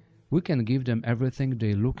equipment. We can give them everything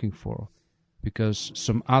they're looking for, because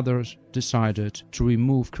some others decided to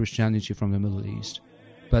remove Christianity from the Middle East.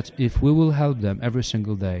 But if we will help them every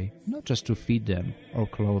single day, not just to feed them or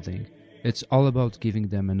clothing, it's all about giving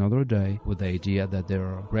them another day with the idea that they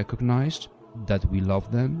are recognized, that we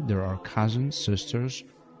love them, they're our cousins, sisters,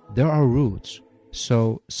 they're our roots.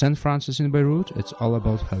 So St. Francis in Beirut, it's all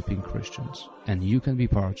about helping Christians. And you can be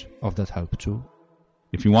part of that help too.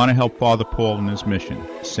 If you want to help Father Paul in his mission,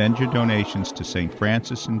 send your donations to St.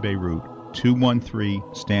 Francis in Beirut, 213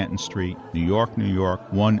 Stanton Street, New York,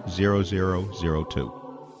 10002.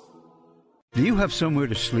 Do you have somewhere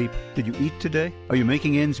to sleep? Did you eat today? Are you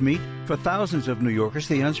making ends meet? For thousands of New Yorkers,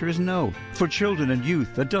 the answer is no. For children and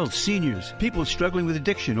youth, adults, seniors, people struggling with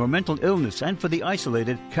addiction or mental illness, and for the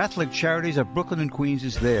isolated, Catholic Charities of Brooklyn and Queens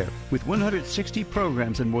is there. With 160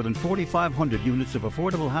 programs and more than 4,500 units of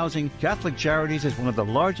affordable housing, Catholic Charities is one of the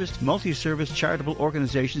largest multi-service charitable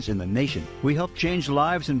organizations in the nation. We help change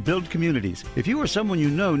lives and build communities. If you or someone you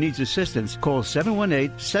know needs assistance, call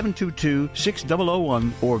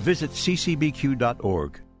 718-722-6001 or visit ccbq.org.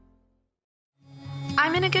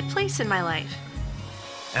 I'm in a good place in my life.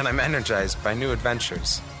 And I'm energized by new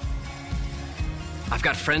adventures. I've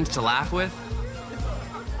got friends to laugh with.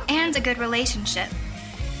 And a good relationship.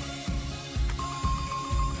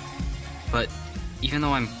 But even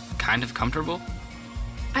though I'm kind of comfortable,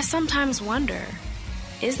 I sometimes wonder,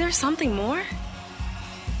 is there something more?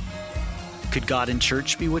 Could God and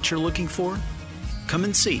church be what you're looking for? Come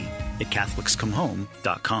and see at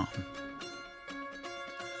CatholicsComeHome.com.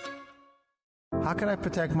 How can I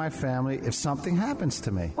protect my family if something happens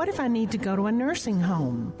to me? What if I need to go to a nursing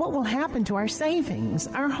home? What will happen to our savings,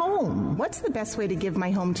 our home? What's the best way to give my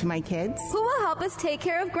home to my kids? Who will help us take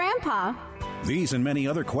care of Grandpa? These and many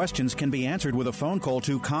other questions can be answered with a phone call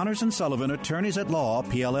to Connors & Sullivan, Attorneys at Law,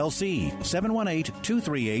 PLLC,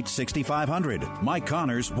 718-238-6500. Mike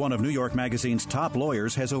Connors, one of New York Magazine's top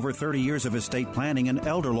lawyers, has over 30 years of estate planning and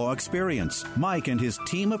elder law experience. Mike and his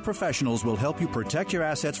team of professionals will help you protect your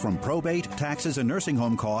assets from probate, taxes, and nursing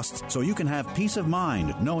home costs so you can have peace of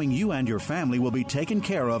mind knowing you and your family will be taken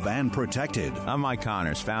care of and protected. I'm Mike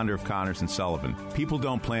Connors, founder of Connors & Sullivan. People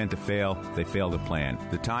don't plan to fail, they fail to plan.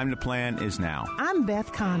 The time to plan is now. now. I'm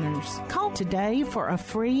Beth Connors. Call today for a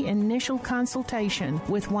free initial consultation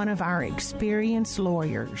with one of our experienced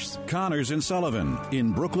lawyers. Connors and Sullivan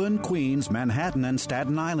in Brooklyn, Queens, Manhattan, and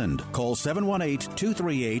Staten Island. Call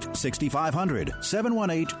 718-238-6500,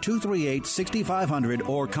 718-238-6500,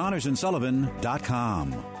 or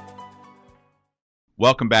ConnorsandSullivan.com.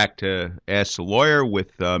 Welcome back to Ask the Lawyer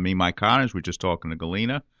with me, Mike Connors. We're just talking to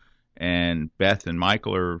Galena, and Beth and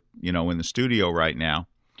Michael are, in the studio right now.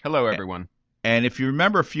 Hello, everyone. And if you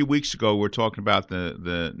remember a few weeks ago, we were talking about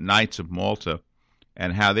the Knights of Malta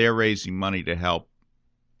and how they're raising money to help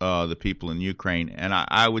the people in Ukraine. And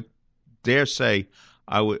I would dare say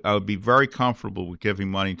I would be very comfortable with giving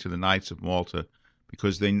money to the Knights of Malta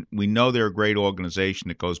because we know they're a great organization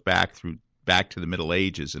that goes back to the Middle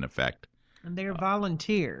Ages, in effect. And they're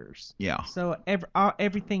volunteers. Yeah. So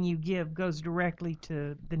everything you give goes directly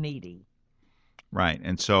to the needy. Right.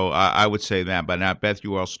 And so I would say that. But now, Beth,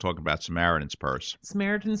 you were also talking about Samaritan's Purse.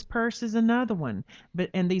 Samaritan's Purse is another one.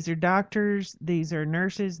 And these are doctors, these are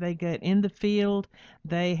nurses. They get in the field.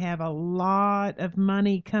 They have a lot of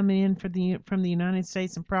money coming in from the United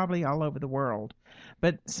States and probably all over the world.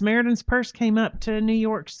 But Samaritan's Purse came up to New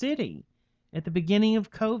York City at the beginning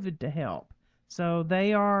of COVID to help. So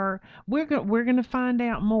we're going to find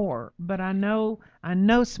out more, but I know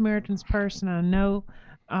Samaritan's Purse and I know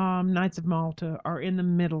Knights of Malta are in the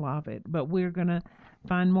middle of it, but we're going to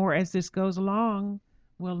find more as this goes along.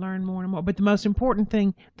 We'll learn more and more. But the most important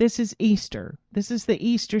thing, this is Easter. This is the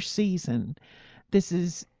Easter season. This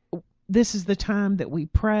is the time that we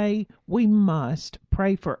pray. We must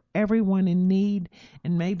pray for everyone in need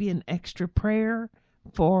and maybe an extra prayer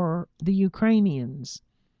for the Ukrainians.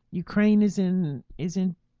 Ukraine is in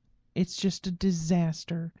it's just a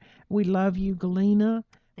disaster. We love you, Galena.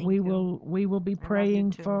 We will be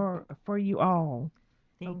praying for you all.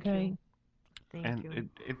 Thank okay? You. Thank you.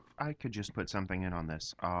 If I could just put something in on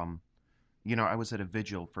this. I was at a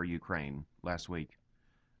vigil for Ukraine last week,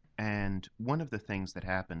 and one of the things that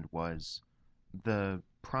happened was the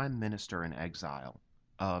prime minister in exile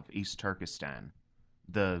of East Turkestan,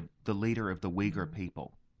 the leader of the Uyghur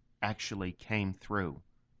people, actually came through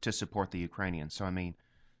to support the Ukrainians. So,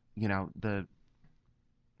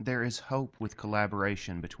 there is hope with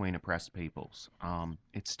collaboration between oppressed peoples.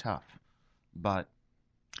 It's tough, but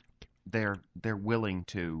they're willing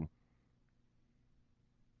to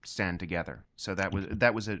stand together. So that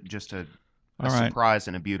was just a surprise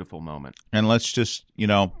and a beautiful moment. And let's just,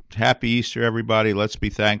 happy Easter, everybody. Let's be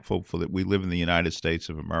thankful for that we live in the United States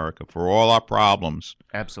of America. For all our problems,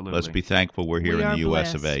 absolutely. Let's be thankful we're here in the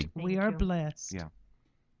U.S. of A. We are blessed. Yeah.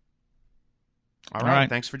 All right.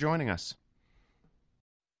 Thanks for joining us.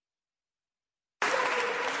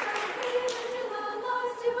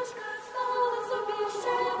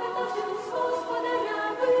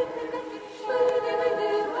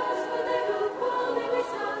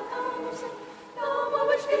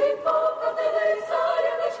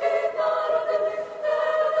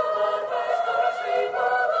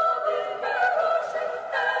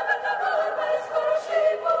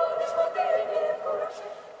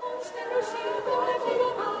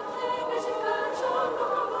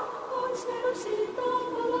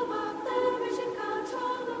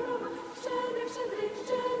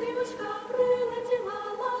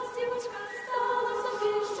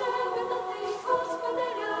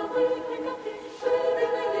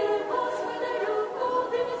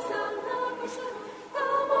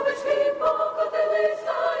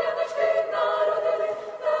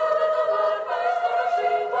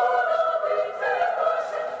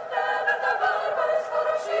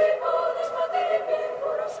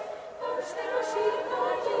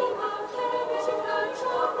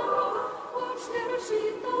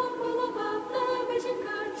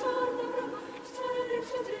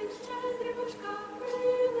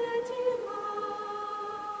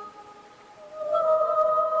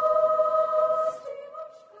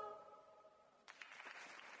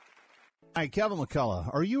 Hi, Calvin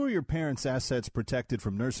McCullough. Are you or your parents' assets protected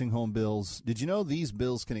from nursing home bills? Did you know these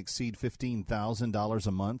bills can exceed $15,000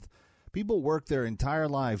 a month? People work their entire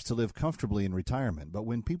lives to live comfortably in retirement, but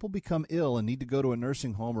when people become ill and need to go to a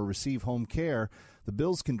nursing home or receive home care, the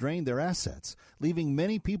bills can drain their assets, leaving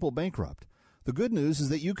many people bankrupt. The good news is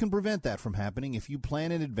that you can prevent that from happening if you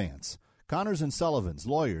plan in advance. Connors and Sullivan's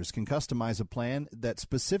lawyers can customize a plan that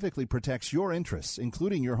specifically protects your interests,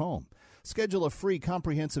 including your home. Schedule a free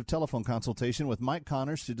comprehensive telephone consultation with Mike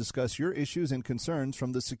Connors to discuss your issues and concerns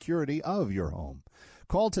from the security of your home.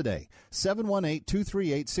 Call today,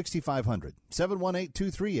 718-238-6500,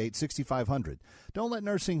 718-238-6500. Don't let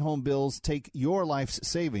nursing home bills take your life's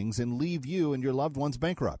savings and leave you and your loved ones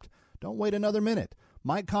bankrupt. Don't wait another minute.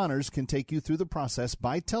 Mike Connors can take you through the process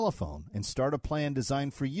by telephone and start a plan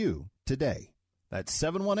designed for you today. That's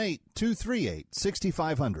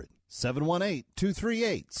 718-238-6500.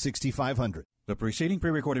 718-238-6500. The preceding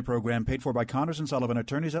pre-recorded program paid for by Connors and Sullivan,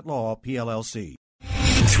 attorneys at law, PLLC.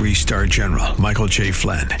 3-star General Michael J.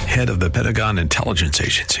 Flynn, head of the Pentagon Intelligence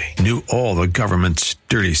Agency, knew all the government's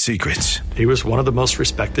dirty secrets. He was one of the most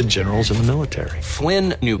respected generals in the military.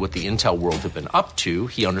 Flynn knew what the intel world had been up to.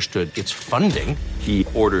 He understood its funding. He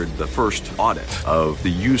ordered the first audit of the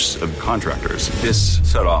use of contractors. This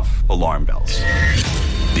set off alarm bells.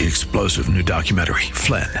 The explosive new documentary,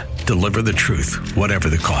 Flynn, Deliver the Truth, Whatever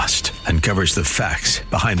the Cost, uncovers the facts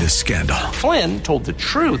behind this scandal. Flynn told the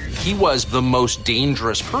truth. He was the most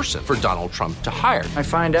dangerous person for Donald Trump to hire. I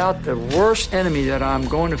find out the worst enemy that I'm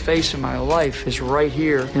going to face in my life is right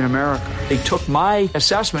here in America. They took my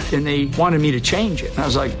assessment and they wanted me to change it. And I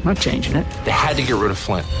was like, I'm not changing it. They had to get rid of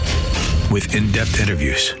Flynn. With in-depth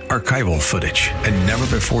interviews, archival footage, and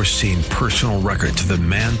never-before-seen personal records of the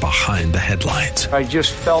man behind the headlines. I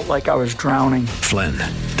just felt like I was drowning. Flynn,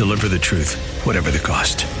 Deliver the Truth, Whatever the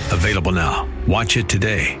Cost. Available now. Watch it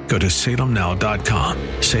today. Go to salemnow.com.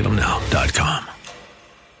 salemnow.com.